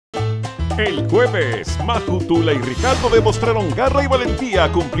El jueves, Maju, Tula y Ricardo demostraron garra y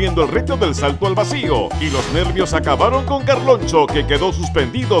valentía cumpliendo el reto del salto al vacío y los nervios acabaron con Carloncho, que quedó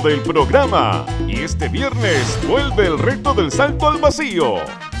suspendido del programa. Y este viernes vuelve el reto del salto al vacío.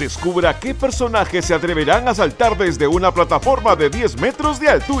 Descubra qué personajes se atreverán a saltar desde una plataforma de 10 metros de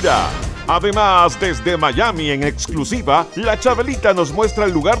altura. Además, desde Miami en exclusiva, la Chabelita nos muestra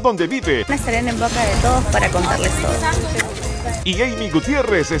el lugar donde vive. Estarán en Boca de Todos para contarles todo. Y Amy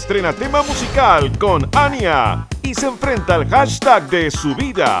Gutiérrez estrena tema musical con Ania y se enfrenta al hashtag de su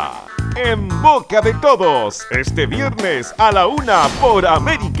vida. En Boca de Todos, este viernes a la 1 por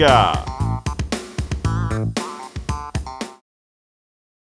América.